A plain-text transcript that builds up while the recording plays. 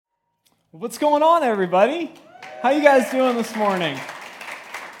What's going on, everybody? How you guys doing this morning?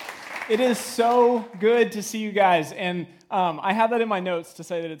 It is so good to see you guys, and I have that in my notes to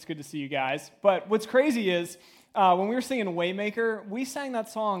say that it's good to see you guys. But what's crazy is when we were singing Waymaker, we sang that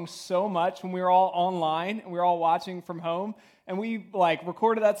song so much when we were all online and we were all watching from home, and we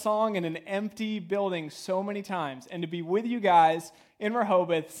recorded that song in an empty building so many times. And to be with you guys in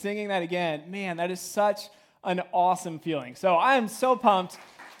Rehoboth singing that again, man, that is such an awesome feeling. So I am so pumped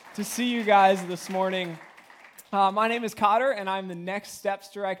to see you guys this morning. My name is Cotter, and I'm the Next Steps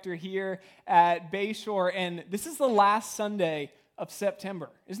Director here at Bayshore, and this is the last Sunday of September.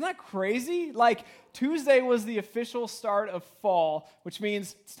 Isn't that crazy? Tuesday was the official start of fall, which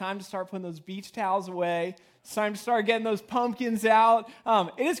means it's time to start putting those beach towels away. It's time to start getting those pumpkins out.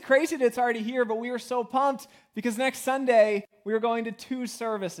 It is crazy that it's already here, but we are so pumped because next Sunday, we are going to 2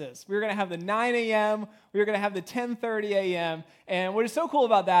 services. We're going to have the 9 a.m., we're going to have the 10:30 a.m., and what is so cool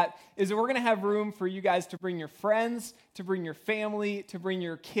about that is that we're going to have room for you guys to bring your friends, to bring your family, to bring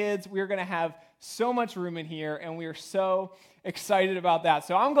your kids. We are going to have so much room in here, and we are so excited about that.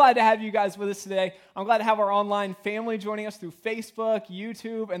 So I'm glad to have you guys with us today. I'm glad to have our online family joining us through Facebook,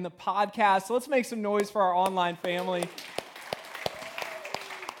 YouTube, and the podcast. So let's make some noise for our online family.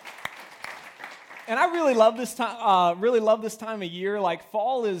 And I really love this time of year.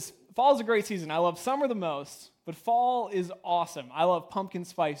 Fall is a great season. I love summer the most, but fall is awesome. I love pumpkin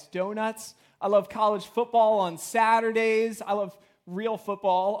spice donuts. I love college football on Saturdays. I love real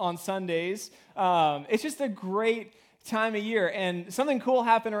football on Sundays. It's just a great time of year. And something cool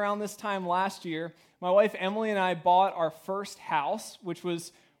happened around this time last year. My wife Emily and I bought our first house, which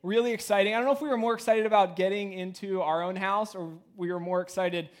was really exciting. I don't know if we were more excited about getting into our own house or we were more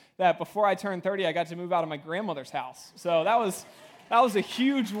excited that before I turned 30, I got to move out of my grandmother's house. So that was a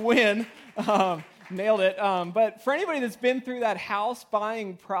huge win. Nailed it. But for anybody that's been through that house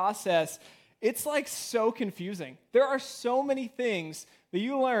buying process, it's so confusing. There are so many things that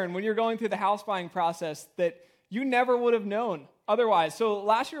you learn when you're going through the house buying process that you never would have known otherwise. So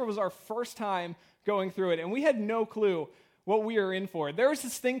last year was our first time going through it, and we had no clue what we were in for. There was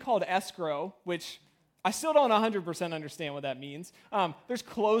this thing called escrow, which I still don't 100% understand what that means. There's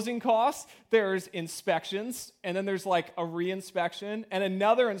closing costs, there's inspections, and then there's a re-inspection and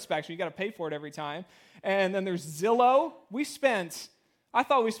another inspection. You got to pay for it every time. And then there's Zillow. I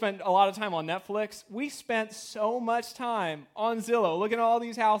thought we spent a lot of time on Netflix. We spent so much time on Zillow looking at all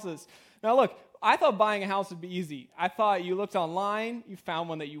these houses. Now look, I thought buying a house would be easy. I thought you looked online, you found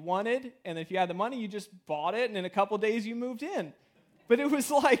one that you wanted, and if you had the money, you just bought it, and in a couple days you moved in. But it was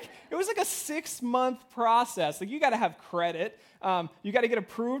like a 6-month process. You got to have credit. You got to get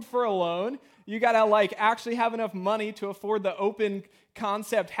approved for a loan. You got to actually have enough money to afford the open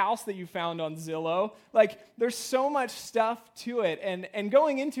concept house that you found on Zillow. There's so much stuff to it. And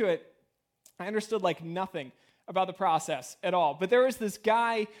going into it, I understood nothing about the process at all. But there was this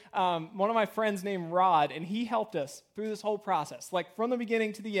guy, one of my friends named Rod, and he helped us through this whole process. From the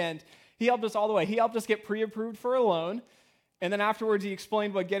beginning to the end, he helped us all the way. He helped us get pre-approved for a loan. And then afterwards, he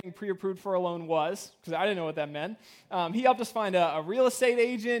explained what getting pre-approved for a loan was, because I didn't know what that meant. He helped us find a real estate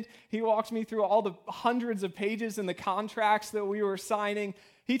agent. He walked me through all the hundreds of pages in the contracts that we were signing.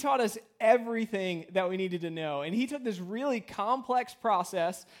 He taught us everything that we needed to know. And he took this really complex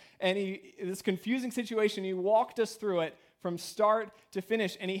process and this confusing situation, he walked us through it from start to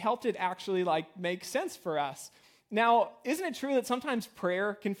finish, and he helped it actually make sense for us. Now, isn't it true that sometimes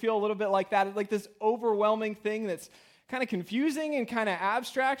prayer can feel a little bit like that? This overwhelming thing that's kind of confusing and kind of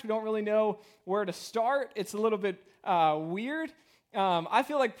abstract. We don't really know where to start. It's a little bit weird. I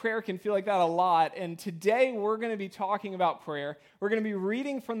feel like prayer can feel like that a lot, and today we're going to be talking about prayer. We're going to be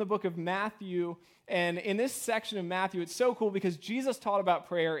reading from the book of Matthew, and in this section of Matthew, it's so cool because Jesus taught about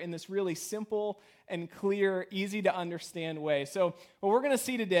prayer in this really simple and clear, easy to understand way. So what we're going to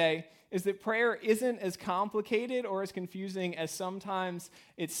see today is that prayer isn't as complicated or as confusing as sometimes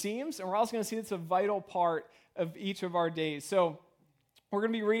it seems, and we're also going to see it's a vital part of each of our days. So we're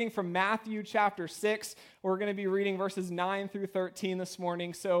going to be reading from Matthew chapter 6. We're going to be reading verses 9 through 13 this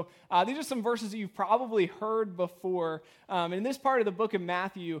morning. So these are some verses that you've probably heard before. In this part of the book of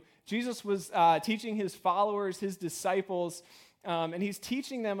Matthew, Jesus was teaching his followers, his disciples, and he's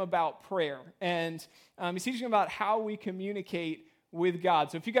teaching them about prayer. And he's teaching them about how we communicate with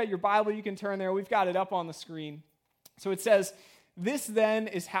God. So if you got your Bible, you can turn there. We've got it up on the screen. So it says, "This then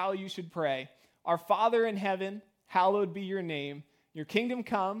is how you should pray. Our Father in heaven, hallowed be your name. Your kingdom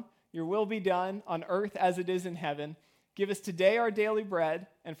come, your will be done on earth as it is in heaven. Give us today our daily bread,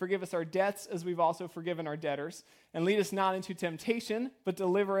 and forgive us our debts as we've also forgiven our debtors. And lead us not into temptation, but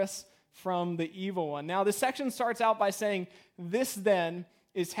deliver us from the evil one." Now, this section starts out by saying, "This then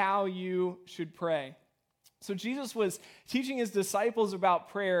is how you should pray. So Jesus was teaching his disciples about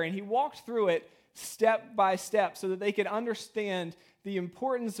prayer, and he walked through it step by step so that they could understand the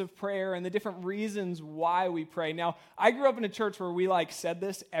importance of prayer and the different reasons why we pray. Now, I grew up in a church where we said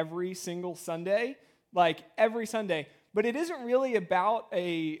this every single Sunday, every Sunday. But it isn't really about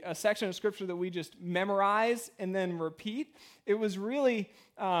a section of Scripture that we just memorize and then repeat. It was really,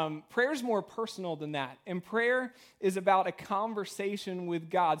 prayer's more personal than that. And prayer is about a conversation with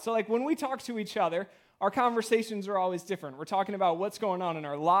God. So when we talk to each other, our conversations are always different. We're talking about what's going on in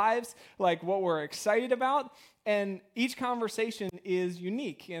our lives, what we're excited about, and each conversation is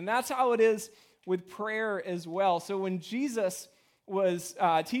unique. And that's how it is with prayer as well. So when Jesus was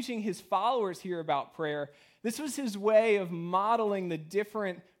teaching his followers here about prayer, this was his way of modeling the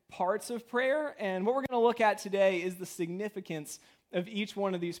different parts of prayer, and what we're going to look at today is the significance of each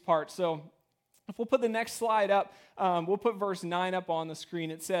one of these parts. So if we'll put the next slide up, we'll put verse 9 up on the screen.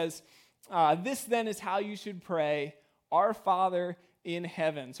 It says, this then is how you should pray, our Father in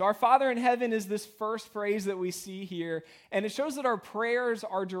heaven. So our Father in heaven is this first phrase that we see here, and it shows that our prayers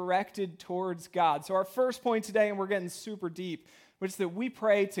are directed towards God. So our first point today, and we're getting super deep, but it's that we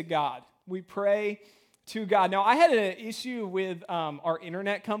pray to God. We pray to God. Now, I had an issue with our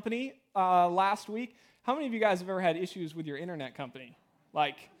internet company last week. How many of you guys have ever had issues with your internet company?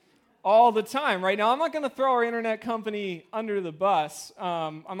 All the time, right? Now, I'm not going to throw our internet company under the bus.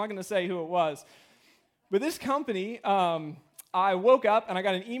 I'm not going to say who it was. But this company, I woke up and I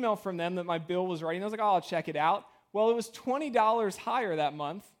got an email from them that my bill was ready. And I was like, I'll check it out. Well, it was $20 higher that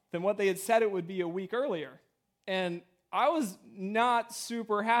month than what they had said it would be a week earlier. And I was not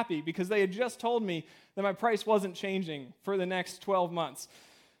super happy because they had just told me that my price wasn't changing for the next 12 months.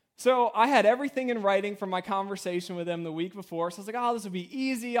 So I had everything in writing from my conversation with them the week before. So I was like, this will be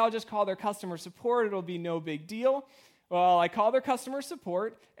easy. I'll just call their customer support. It'll be no big deal. Well, I called their customer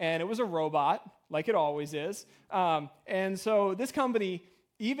support, and it was a robot, like it always is. And so this company,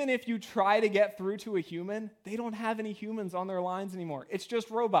 even if you try to get through to a human, they don't have any humans on their lines anymore. It's just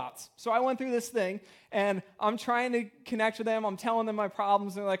robots. So I went through this thing, and I'm trying to connect with them. I'm telling them my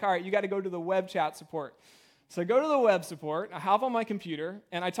problems, and they're like, all right, you got to go to the web chat support. So I go to the web support. I hop on my computer,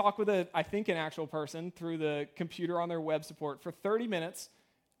 and I talk with an actual person through the computer on their web support for 30 minutes,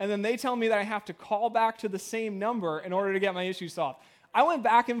 and then they tell me that I have to call back to the same number in order to get my issue solved. I went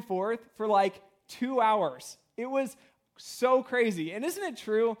back and forth for 2 hours. It was so crazy. And isn't it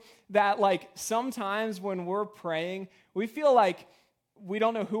true that sometimes when we're praying, we feel like we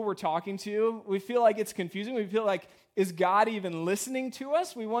don't know who we're talking to. We feel like it's confusing. We feel like, is God even listening to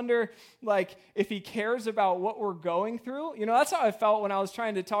us? We wonder if he cares about what we're going through. That's how I felt when I was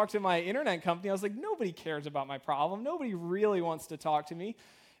trying to talk to my internet company. I was like, nobody cares about my problem. Nobody really wants to talk to me.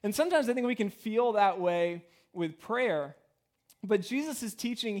 And sometimes I think we can feel that way with prayer. But Jesus'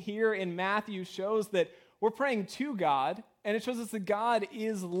 teaching here in Matthew shows that we're praying to God, and it shows us that God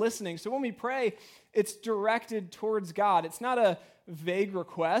is listening. So when we pray, it's directed towards God. It's not a vague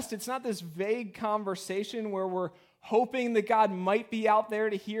request. It's not this vague conversation where we're hoping that God might be out there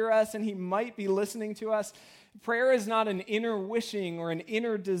to hear us and he might be listening to us. Prayer is not an inner wishing or an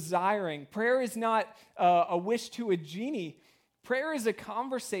inner desiring. Prayer is not a wish to a genie. Prayer is a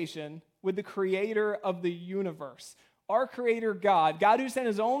conversation with the creator of the universe. Our creator God who sent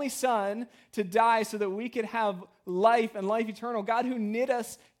his only son to die so that we could have life and life eternal, God who knit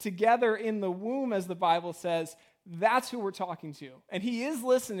us together in the womb, as the Bible says, that's who we're talking to. And he is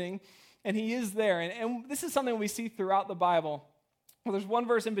listening, and he is there. And this is something we see throughout the Bible. Well, there's one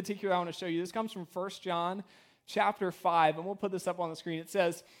verse in particular I want to show you. This comes from 1 John chapter 5, and we'll put this up on the screen. It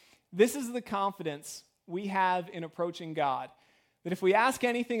says, "This is the confidence we have in approaching God, that if we ask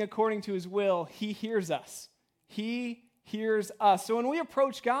anything according to his will, he hears us." He hears us. So when we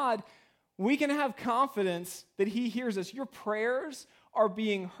approach God, we can have confidence that he hears us. Your prayers are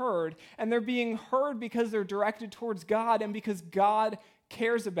being heard, and they're being heard because they're directed towards God and because God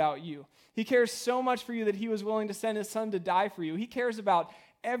cares about you. He cares so much for you that he was willing to send his son to die for you. He cares about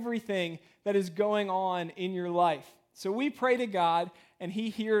everything that is going on in your life. So we pray to God, and he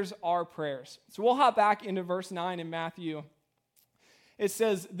hears our prayers. So we'll hop back into verse 9 in Matthew. It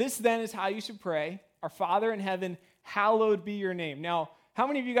says, "This then is how you should pray. Our Father in heaven, hallowed be your name." Now, how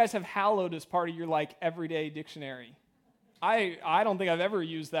many of you guys have hallowed as part of your everyday dictionary? I don't think I've ever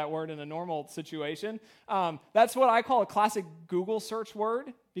used that word in a normal situation. That's what I call a classic Google search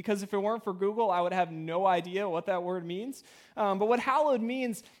word, because if it weren't for Google, I would have no idea what that word means. But what hallowed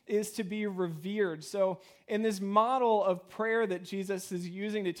means is to be revered. So in this model of prayer that Jesus is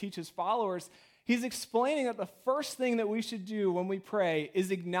using to teach his followers, He's explaining that the first thing that we should do when we pray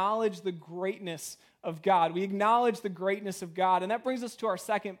is acknowledge the greatness of God. We acknowledge the greatness of God. And that brings us to our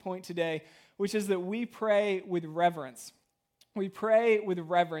second point today, which is that we pray with reverence. We pray with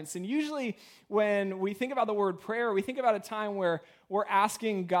reverence. And usually when we think about the word prayer, we think about a time where we're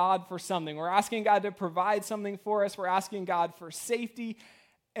asking God for something. We're asking God to provide something for us. We're asking God for safety.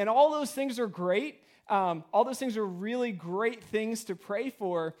 And all those things are great. All those things are really great things to pray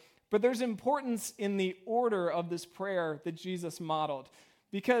for. But there's importance in the order of this prayer that Jesus modeled.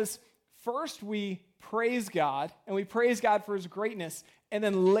 Because first we praise God, and we praise God for his greatness, and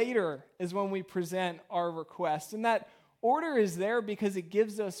then later is when we present our request. And that order is there because it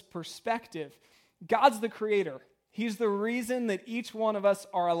gives us perspective. God's the creator. He's the reason that each one of us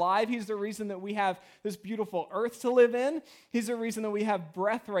are alive. He's the reason that we have this beautiful earth to live in. He's the reason that we have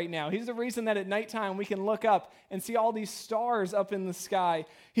breath right now. He's the reason that at nighttime we can look up and see all these stars up in the sky.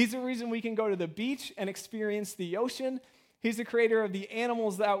 He's the reason we can go to the beach and experience the ocean. He's the creator of the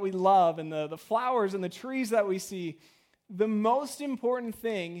animals that we love and the flowers and the trees that we see. The most important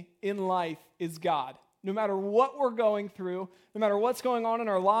thing in life is God. No matter what we're going through, no matter what's going on in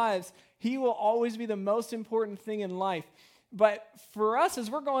our lives, he will always be the most important thing in life. But for us,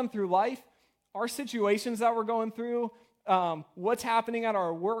 as we're going through life, our situations that we're going through, what's happening at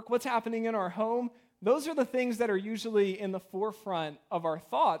our work, what's happening in our home, those are the things that are usually in the forefront of our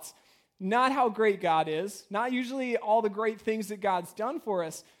thoughts. Not how great God is, not usually all the great things that God's done for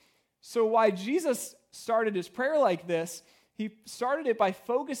us. So why Jesus started his prayer like this, he started it by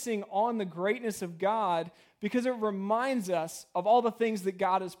focusing on the greatness of God because it reminds us of all the things that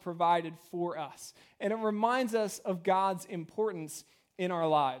God has provided for us. And it reminds us of God's importance in our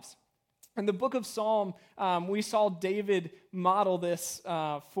lives. In the book of Psalm, we saw David model this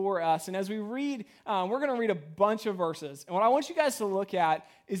for us. And as we read, we're going to read a bunch of verses. And what I want you guys to look at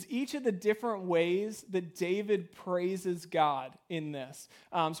is each of the different ways that David praises God in this.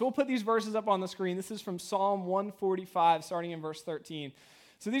 So we'll put these verses up on the screen. This is from Psalm 145, starting in verse 13.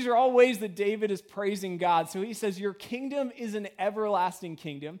 So these are all ways that David is praising God. So he says, "Your kingdom is an everlasting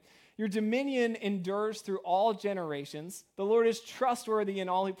kingdom. Your dominion endures through all generations. The Lord is trustworthy in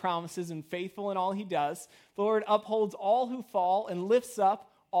all he promises and faithful in all he does. The Lord upholds all who fall and lifts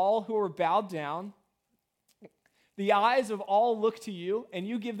up all who are bowed down. The eyes of all look to you, and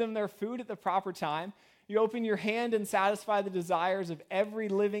you give them their food at the proper time. You open your hand and satisfy the desires of every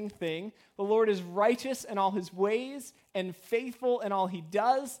living thing. The Lord is righteous in all his ways and faithful in all he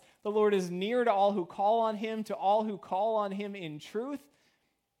does. The Lord is near to all who call on him, to all who call on him in truth.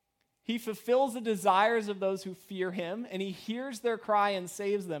 He fulfills the desires of those who fear him, and he hears their cry and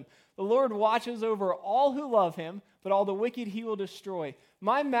saves them. The Lord watches over all who love him, but all the wicked he will destroy.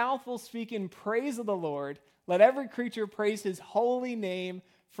 My mouth will speak in praise of the Lord. Let every creature praise his holy name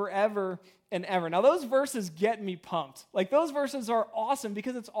forever and ever." Now, those verses get me pumped. Like, those verses are awesome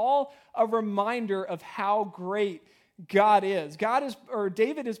because it's all a reminder of how great God is.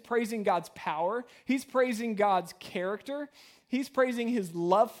 David is praising God's power. He's praising God's character. He's praising his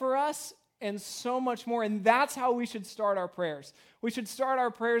love for us and so much more. And that's how we should start our prayers. We should start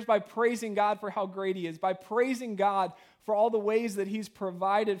our prayers by praising God for how great he is, by praising God for all the ways that he's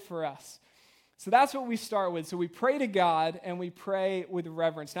provided for us. So that's what we start with. So we pray to God and we pray with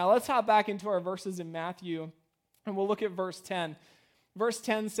reverence. Now let's hop back into our verses in Matthew and we'll look at verse 10. Verse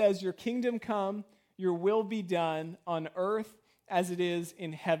 10 says, "Your kingdom come, your will be done on earth as it is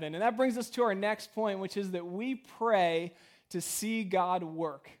in heaven." And that brings us to our next point, which is that we pray to see God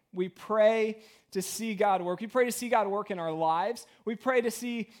work. We pray to see God work. We pray to see God work in our lives. We pray to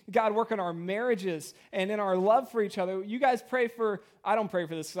see God work in our marriages and in our love for each other. You guys pray for, I don't pray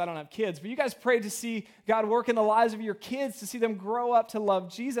for this because I don't have kids, but you guys pray to see God work in the lives of your kids, to see them grow up to love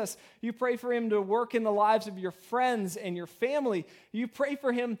Jesus. You pray for him to work in the lives of your friends and your family. You pray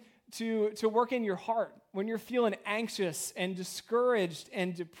for him to work in your heart when you're feeling anxious and discouraged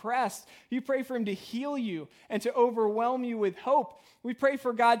and depressed. You pray for him to heal you and to overwhelm you with hope. We pray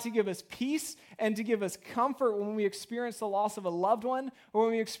for God to give us peace and to give us comfort when we experience the loss of a loved one or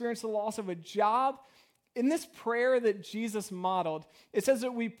when we experience the loss of a job. In this prayer that Jesus modeled, it says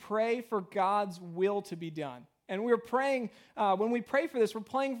that we pray for God's will to be done. And we're praying, when we pray for this, we're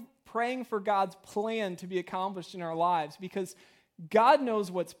praying for God's plan to be accomplished in our lives because God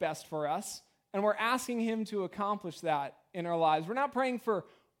knows what's best for us, and we're asking him to accomplish that in our lives. We're not praying for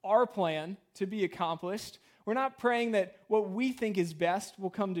our plan to be accomplished. We're not praying that what we think is best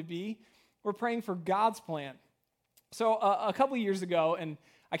will come to be. We're praying for God's plan. So a couple years ago, and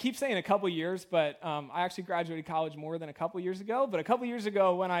I keep saying a couple years, but I actually graduated college more than a couple years ago. But a couple years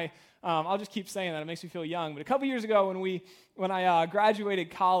ago when I'll just keep saying that, it makes me feel young. But a couple years ago when I graduated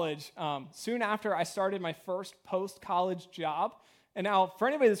college, soon after I started my first post-college job. And now, for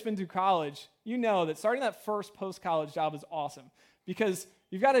anybody that's been through college, you know that starting that first post-college job is awesome because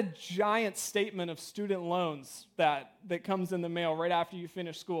you've got a giant statement of student loans that comes in the mail right after you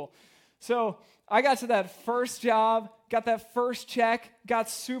finish school. So I got to that first job, got that first check, got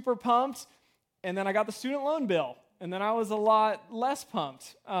super pumped, and then I got the student loan bill, and then I was a lot less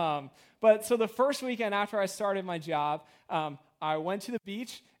pumped. But so the first weekend after I started my job, I went to the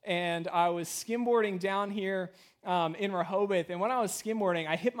beach, and I was skimboarding down here in Rehoboth, and when I was skimboarding,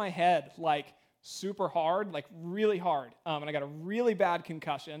 I hit my head like super hard, like really hard, and I got a really bad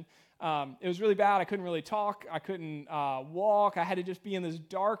concussion. It was really bad. I couldn't really talk. I couldn't walk. I had to just be in this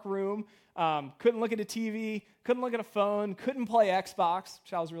dark room. Couldn't look at a TV. Couldn't look at a phone. Couldn't play Xbox,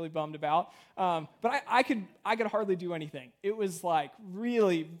 which I was really bummed about. But I could hardly do anything. It was like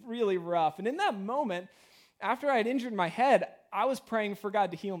really, really rough. And in that moment, after I had injured my head, I was praying for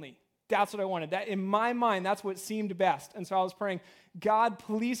God to heal me. That's what I wanted. That in my mind, that's what seemed best. And so I was praying, God,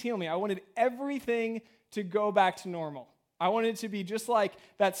 please heal me. I wanted everything to go back to normal. I wanted it to be just like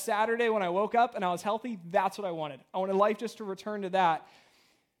that Saturday when I woke up and I was healthy. That's what I wanted. I wanted life just to return to that.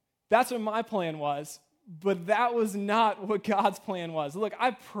 That's what my plan was, but that was not what God's plan was. Look,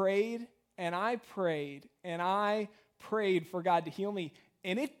 I prayed and I prayed and I prayed for God to heal me,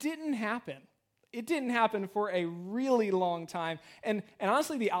 and it didn't happen. It didn't happen for a really long time. And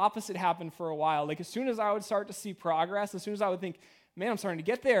honestly, the opposite happened for a while. Like as soon as I would start to see progress, as soon as I would think, man, I'm starting to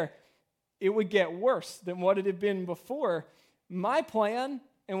get there, it would get worse than what it had been before. My plan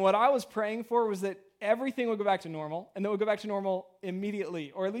and what I was praying for was that everything would go back to normal, and that would go back to normal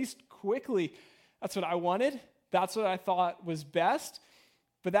immediately, or at least quickly. That's what I wanted. That's what I thought was best,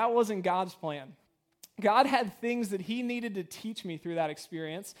 but that wasn't God's plan. God had things that he needed to teach me through that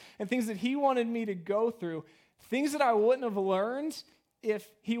experience, and things that he wanted me to go through, things that I wouldn't have learned if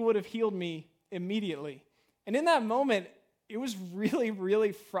he would have healed me immediately. And in that moment, it was really,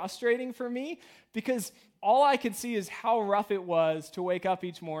 really frustrating for me because all I could see is how rough it was to wake up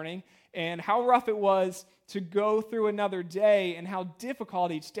each morning and how rough it was to go through another day and how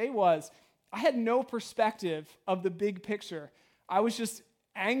difficult each day was. I had no perspective of the big picture. I was just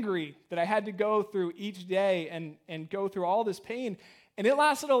angry that I had to go through each day and go through all this pain. And it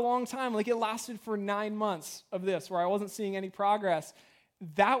lasted a long time. Like it lasted for 9 months of this where I wasn't seeing any progress.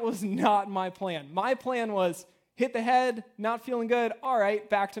 That was not my plan. My plan was hit the head, not feeling good, all right,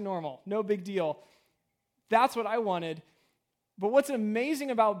 back to normal, no big deal. That's what I wanted. But what's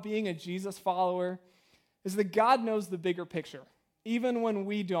amazing about being a Jesus follower is that God knows the bigger picture, even when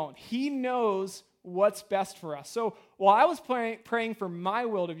we don't. He knows what's best for us. So while I was praying for my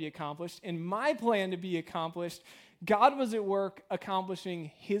will to be accomplished and my plan to be accomplished, God was at work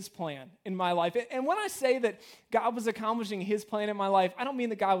accomplishing his plan in my life. And when I say that God was accomplishing his plan in my life, I don't mean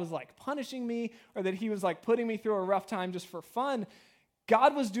that God was like punishing me or that he was like putting me through a rough time just for fun.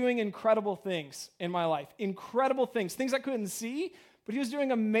 God was doing incredible things in my life, incredible things I couldn't see, but he was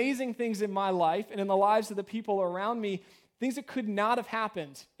doing amazing things in my life and in the lives of the people around me, things that could not have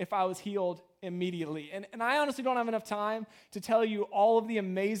happened if I was healed immediately. And I honestly don't have enough time to tell you all of the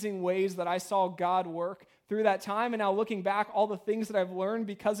amazing ways that I saw God work through that time, and now looking back, all the things that I've learned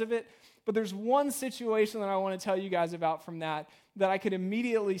because of it. But there's one situation that I want to tell you guys about from that I could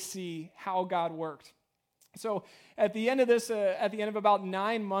immediately see how God worked. So at the end of about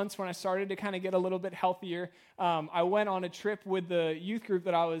 9 months, when I started to kind of get a little bit healthier, I went on a trip with the youth group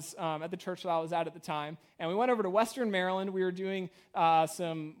that I was at the church that I was at the time, and we went over to Western Maryland. We were doing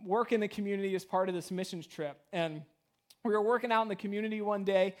some work in the community as part of this missions trip, and we were working out in the community one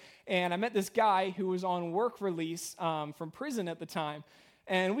day, and I met this guy who was on work release from prison at the time.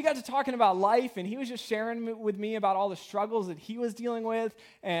 And we got to talking about life, and he was just sharing with me about all the struggles that he was dealing with,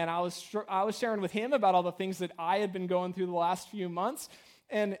 and I was sharing with him about all the things that I had been going through the last few months.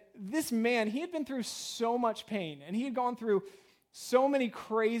 And this man, he had been through so much pain, and he had gone through so many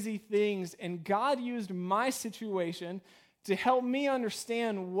crazy things, and God used my situation to help me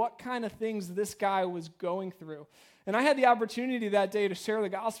understand what kind of things this guy was going through. And I had the opportunity that day to share the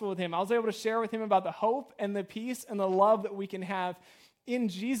gospel with him. I was able to share with him about the hope and the peace and the love that we can have in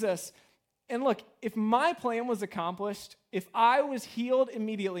Jesus. And look, if my plan was accomplished, if I was healed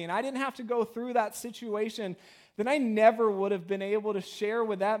immediately and I didn't have to go through that situation, then I never would have been able to share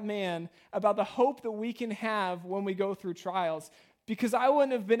with that man about the hope that we can have when we go through trials, because I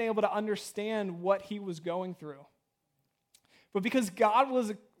wouldn't have been able to understand what he was going through. But because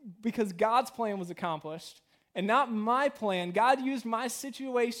God's plan was accomplished, and not my plan. God used my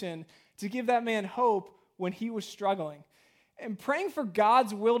situation to give that man hope when he was struggling. And praying for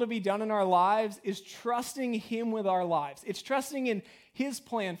God's will to be done in our lives is trusting him with our lives. It's trusting in his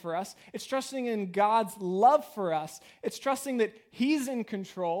plan for us. It's trusting in God's love for us. It's trusting that he's in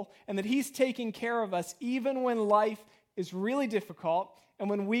control and that he's taking care of us even when life is really difficult and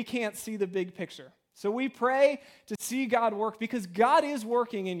when we can't see the big picture. So we pray to see God work because God is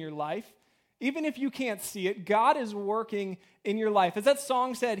working in your life. Even if you can't see it, God is working in your life. As that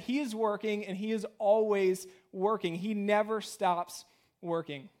song said, he is working and he is always working. He never stops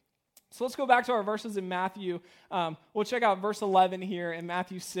working. So let's go back to our verses in Matthew. We'll check out verse 11 here in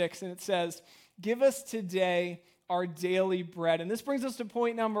Matthew 6, and it says, "Give us today our daily bread." And this brings us to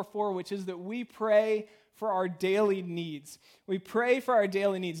point number 4, which is that we pray for our daily needs. We pray for our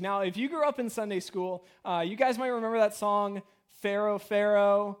daily needs. Now, if you grew up in Sunday school, you guys might remember that song, "Pharaoh,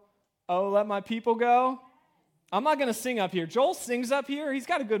 Pharaoh, oh, let my people go." I'm not going to sing up here. Joel sings up here. He's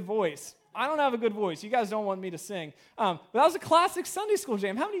got a good voice. I don't have a good voice. You guys don't want me to sing. But that was a classic Sunday school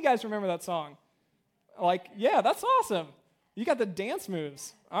jam. How many of you guys remember that song? Like, yeah, that's awesome. You got the dance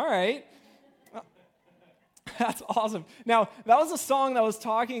moves. All right. That's awesome. Now, that was a song that was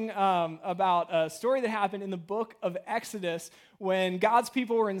talking about a story that happened in the book of Exodus when God's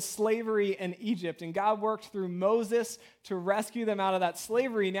people were in slavery in Egypt, and God worked through Moses to rescue them out of that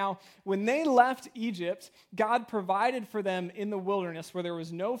slavery. Now, when they left Egypt, God provided for them in the wilderness where there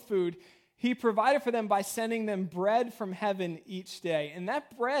was no food. He provided for them by sending them bread from heaven each day, and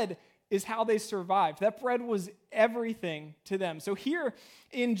that bread is how they survived. That bread was everything to them. So here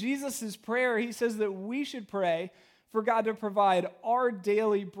in Jesus' prayer, he says that we should pray for God to provide our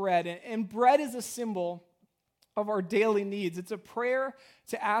daily bread. And bread is a symbol of our daily needs. It's a prayer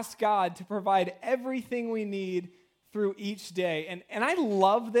to ask God to provide everything we need through each day. And I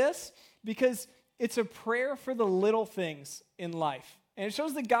love this because it's a prayer for the little things in life. And it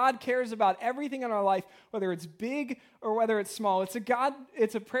shows that God cares about everything in our life, whether it's big or whether it's small. It's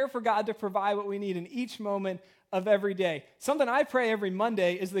a prayer for God to provide what we need in each moment of every day. Something I pray every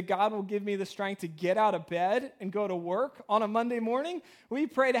Monday is that God will give me the strength to get out of bed and go to work on a Monday morning. We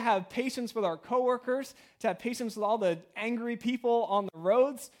pray to have patience with our coworkers, to have patience with all the angry people on the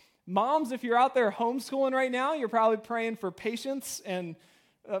roads. Moms, if you're out there homeschooling right now, you're probably praying for patience and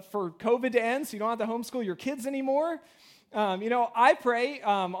for COVID to end so you don't have to homeschool your kids anymore. I pray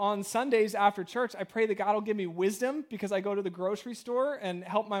on Sundays after church, I pray that God will give me wisdom because I go to the grocery store and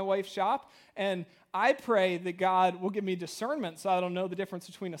help my wife shop. And I pray that God will give me discernment so I don't know the difference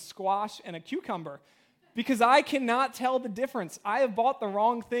between a squash and a cucumber because I cannot tell the difference. I have bought the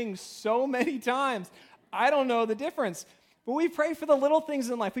wrong thing so many times. I don't know the difference. But we pray for the little things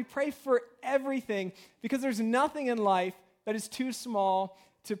in life. We pray for everything because there's nothing in life that is too small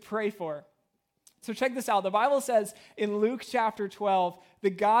to pray for. So check this out. The Bible says in Luke chapter 12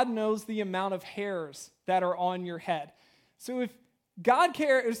 that God knows the amount of hairs that are on your head. So if God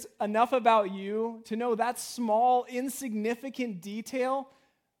cares enough about you to know that small, insignificant detail,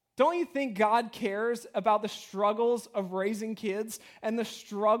 don't you think God cares about the struggles of raising kids and the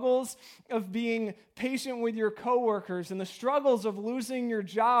struggles of being patient with your coworkers and the struggles of losing your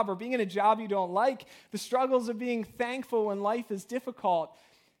job or being in a job you don't like, the struggles of being thankful when life is difficult?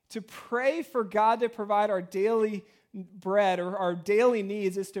 To pray for God to provide our daily bread or our daily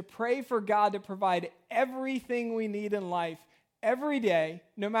needs is to pray for God to provide everything we need in life every day,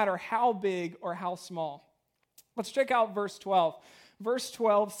 no matter how big or how small. Let's check out verse 12. Verse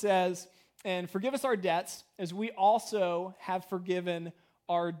 12 says, "And forgive us our debts as we also have forgiven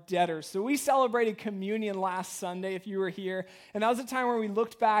our debtors." So we celebrated communion last Sunday, if you were here, and that was a time where we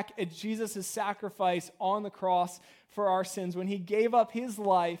looked back at Jesus' sacrifice on the cross for our sins, when he gave up his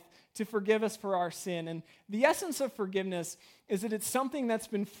life to forgive us for our sin. And the essence of forgiveness is that it's something that's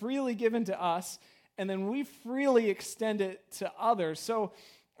been freely given to us, and then we freely extend it to others. So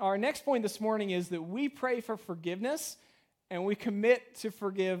our next point this morning is that we pray for forgiveness, and we commit to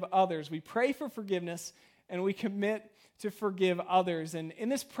forgive others. We pray for forgiveness, and we commit to forgive others. And in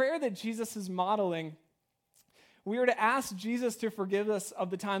this prayer that Jesus is modeling, we are to ask Jesus to forgive us of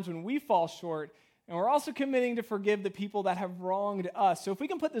the times when we fall short, and we're also committing to forgive the people that have wronged us. So if we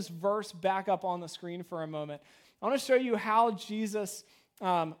can put this verse back up on the screen for a moment, I want to show you how Jesus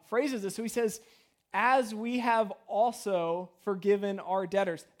phrases this. So he says, "As we have also forgiven our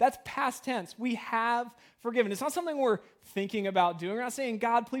debtors." That's past tense. We have forgiven. It's not something we're thinking about doing. We're not saying,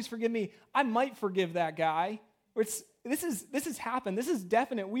 "God, please forgive me. I might forgive that guy." This has happened. This is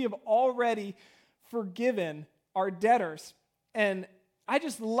definite. We have already forgiven our debtors. And I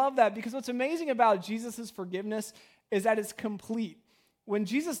just love that because what's amazing about Jesus' forgiveness is that it's complete. When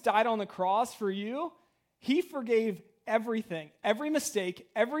Jesus died on the cross for you, He forgave everything, every mistake,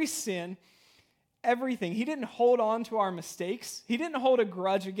 every sin, everything. He didn't hold on to our mistakes. He didn't hold a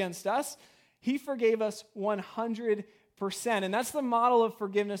grudge against us. He forgave us 100%. And that's the model of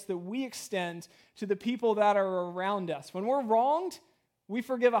forgiveness that we extend to the people that are around us. When we're wronged, we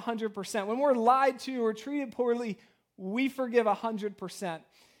forgive 100%. When we're lied to or treated poorly, we forgive 100%.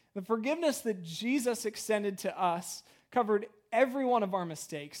 The forgiveness that Jesus extended to us covered every one of our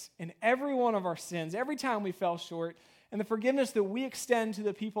mistakes and every one of our sins, every time we fell short. And the forgiveness that we extend to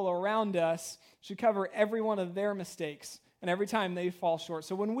the people around us should cover every one of their mistakes and every time they fall short.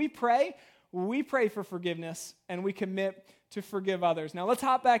 So when we pray for forgiveness and we commit to forgive others. Now let's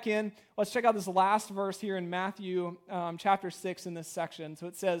hop back in. Let's check out this last verse here in Matthew chapter 6 in this section. So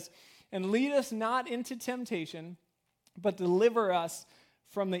it says, "And lead us not into temptation, but deliver us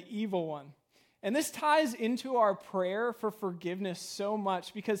from the evil one." And this ties into our prayer for forgiveness so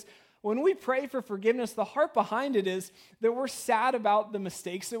much because when we pray for forgiveness, the heart behind it is that we're sad about the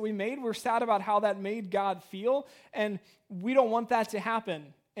mistakes that we made. We're sad about how that made God feel, and we don't want that to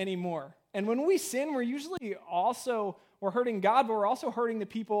happen anymore. And when we sin, we're usually we're hurting God, but we're also hurting the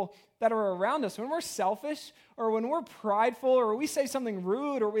people that are around us. When we're selfish or when we're prideful or we say something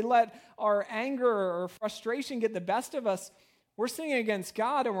rude or we let our anger or frustration get the best of us, we're sinning against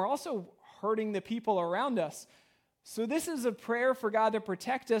God and we're also hurting the people around us. So this is a prayer for God to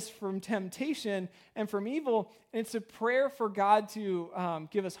protect us from temptation and from evil, and it's a prayer for God to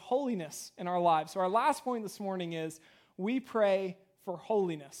give us holiness in our lives. So our last point this morning is we pray for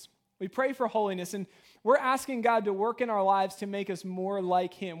holiness. We pray for holiness, and we're asking God to work in our lives to make us more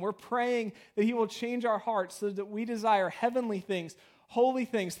like Him. We're praying that He will change our hearts so that we desire heavenly things, holy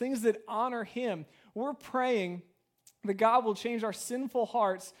things, things that honor Him. We're praying that God will change our sinful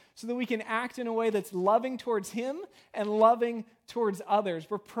hearts so that we can act in a way that's loving towards Him and loving towards others.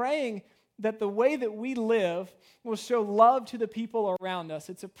 We're praying that the way that we live will show love to the people around us.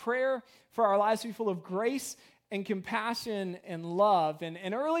 It's a prayer for our lives to be full of grace and compassion and love. And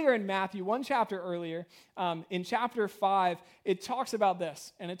earlier in Matthew, one chapter earlier, in chapter 5, it talks about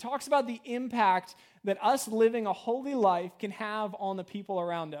this. And it talks about the impact that us living a holy life can have on the people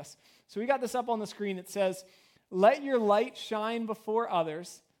around us. So we got this up on the screen. It says, "Let your light shine before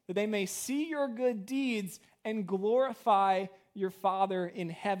others, that they may see your good deeds and glorify your Father in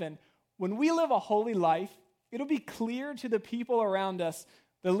heaven." When we live a holy life, it'll be clear to the people around us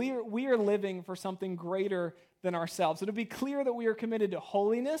that we are living for something greater than ourselves. It'll be clear that we are committed to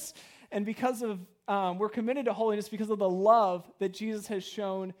holiness, and we're committed to holiness because of the love that Jesus has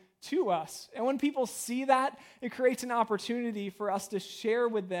shown to us. And when people see that, it creates an opportunity for us to share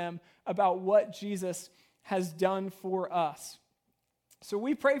with them about what Jesus has done for us. So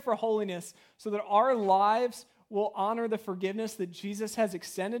we pray for holiness so that our lives will honor the forgiveness that Jesus has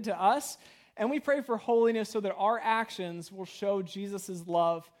extended to us, and we pray for holiness so that our actions will show Jesus'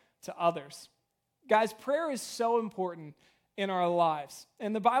 love to others. Guys, prayer is so important in our lives.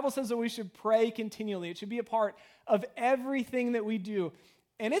 And the Bible says that we should pray continually. It should be a part of everything that we do.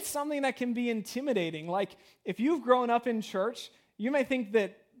 And it's something that can be intimidating. Like, if you've grown up in church, you may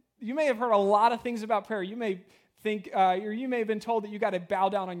have heard a lot of things about prayer. You may think, or you may have been told that you got to bow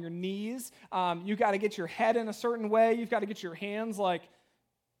down on your knees. You got to get your head in a certain way. You've got to get your hands like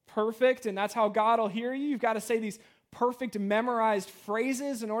perfect, and that's how God will hear you. You've got to say these perfect memorized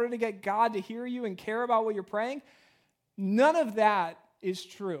phrases in order to get God to hear you and care about what you're praying. None of that is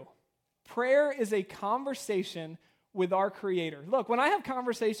true. Prayer is a conversation with our Creator. Look, when I have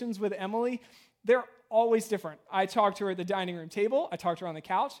conversations with Emily, they're always different. I talk to her at the dining room table. I talk to her on the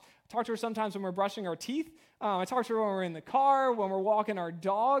couch. I talk to her sometimes when we're brushing our teeth. I talk to her when we're in the car, when we're walking our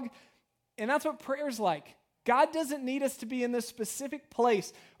dog. And that's what prayer's like. God doesn't need us to be in this specific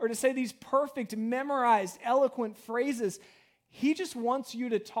place or to say these perfect, memorized, eloquent phrases. He just wants you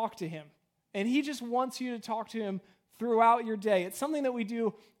to talk to Him. And He just wants you to talk to Him throughout your day. It's something that we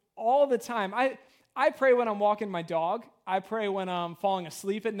do all the time. I pray when I'm walking my dog. I pray when I'm falling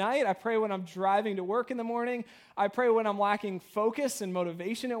asleep at night. I pray when I'm driving to work in the morning. I pray when I'm lacking focus and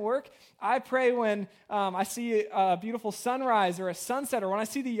motivation at work. I pray when I see a beautiful sunrise or a sunset, or when I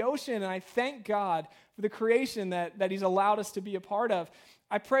see the ocean, and I thank God for the creation that He's allowed us to be a part of.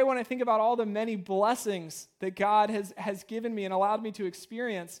 I pray when I think about all the many blessings that God has given me and allowed me to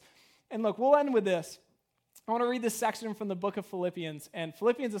experience. And look, we'll end with this. I want to read this section from the book of Philippians. And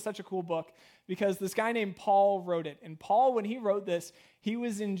Philippians is such a cool book because this guy named Paul wrote it. And Paul, when he wrote this, he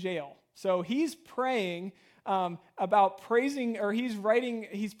was in jail. So he's praying about praising, or he's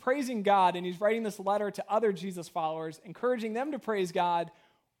praising God, and he's writing this letter to other Jesus followers, encouraging them to praise God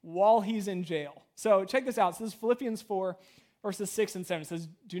while he's in jail. So check this out. So this is Philippians 4, verses 6 and 7. It says,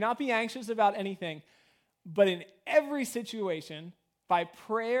 "Do not be anxious about anything, But in every situation, by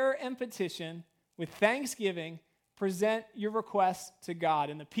prayer and petition, with thanksgiving, present your requests to God.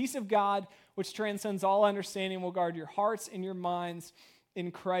 And the peace of God, which transcends all understanding, will guard your hearts and your minds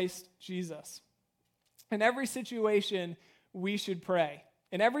in Christ Jesus. In every situation, we should pray.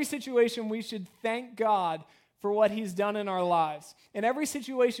 In every situation, we should thank God for what he's done in our lives. In every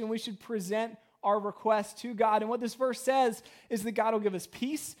situation, we should present our requests to God. And what this verse says is that God will give us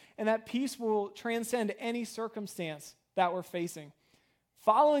peace, and that peace will transcend any circumstance that we're facing.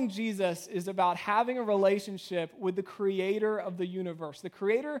 Following Jesus is about having a relationship with the creator of the universe, the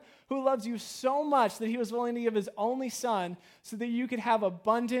creator who loves you so much that he was willing to give his only son so that you could have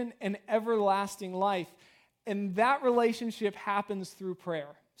abundant and everlasting life. And that relationship happens through prayer.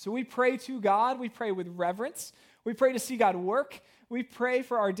 So we pray to God, we pray with reverence, we pray to see God work, we pray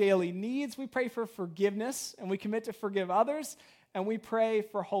for our daily needs, we pray for forgiveness, and we commit to forgive others, and we pray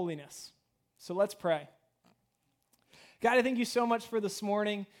for holiness. So let's pray. God, I thank you so much for this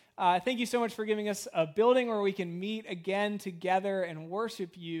morning. Thank you so much for giving us a building where we can meet again together and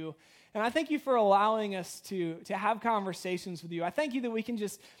worship you. And I thank you for allowing us to have conversations with you. I thank you that we can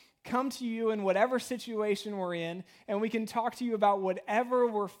just come to you in whatever situation we're in, and we can talk to you about whatever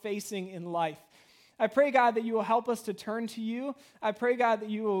we're facing in life. I pray, God, that you will help us to turn to you. I pray, God, that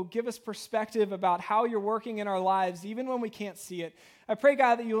you will give us perspective about how you're working in our lives, even when we can't see it. I pray,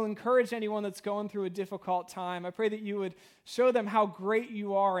 God, that you will encourage anyone that's going through a difficult time. I pray that you would show them how great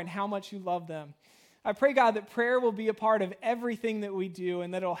you are and how much you love them. I pray, God, that prayer will be a part of everything that we do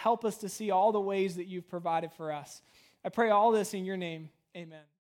and that it'll help us to see all the ways that you've provided for us. I pray all this in your name. Amen.